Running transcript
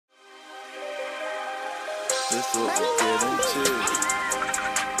This what we get into.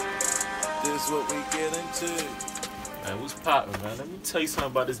 This what we get into. Man, what's poppin', man? Let me tell you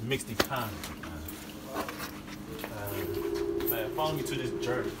something about this mixed economy, man, follow me to this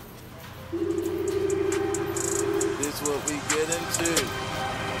journey. This what we get into.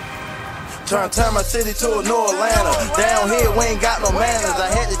 Trying to turn my city to a New Atlanta. Down here, we ain't got no manners. I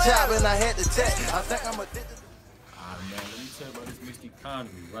had to chop and I had to tech. I think I'm addicted. Alright, man, let me tell you about this mixed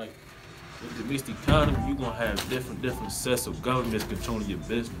economy, right? With the mixed economy, you're gonna have different sets of governments controlling your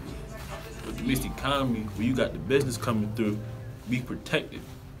business. With the mixed economy, where you got the business coming through, be protected.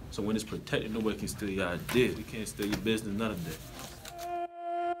 So when it's protected, nobody can steal your ideas. They can't steal your business, none of that.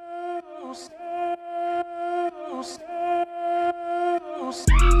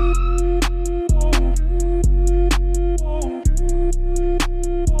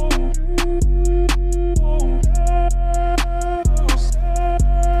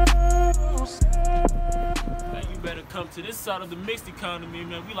 Come to this side of the mixed economy,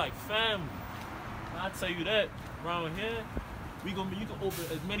 man. We like family. I tell you that. Around here, you can open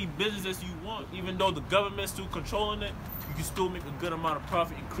as many businesses as you want. Even though the government's still controlling it, you can still make a good amount of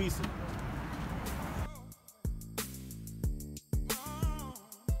profit increasing.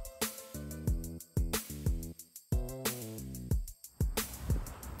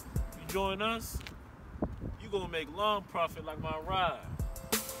 You join us, you gonna make long profit like my ride.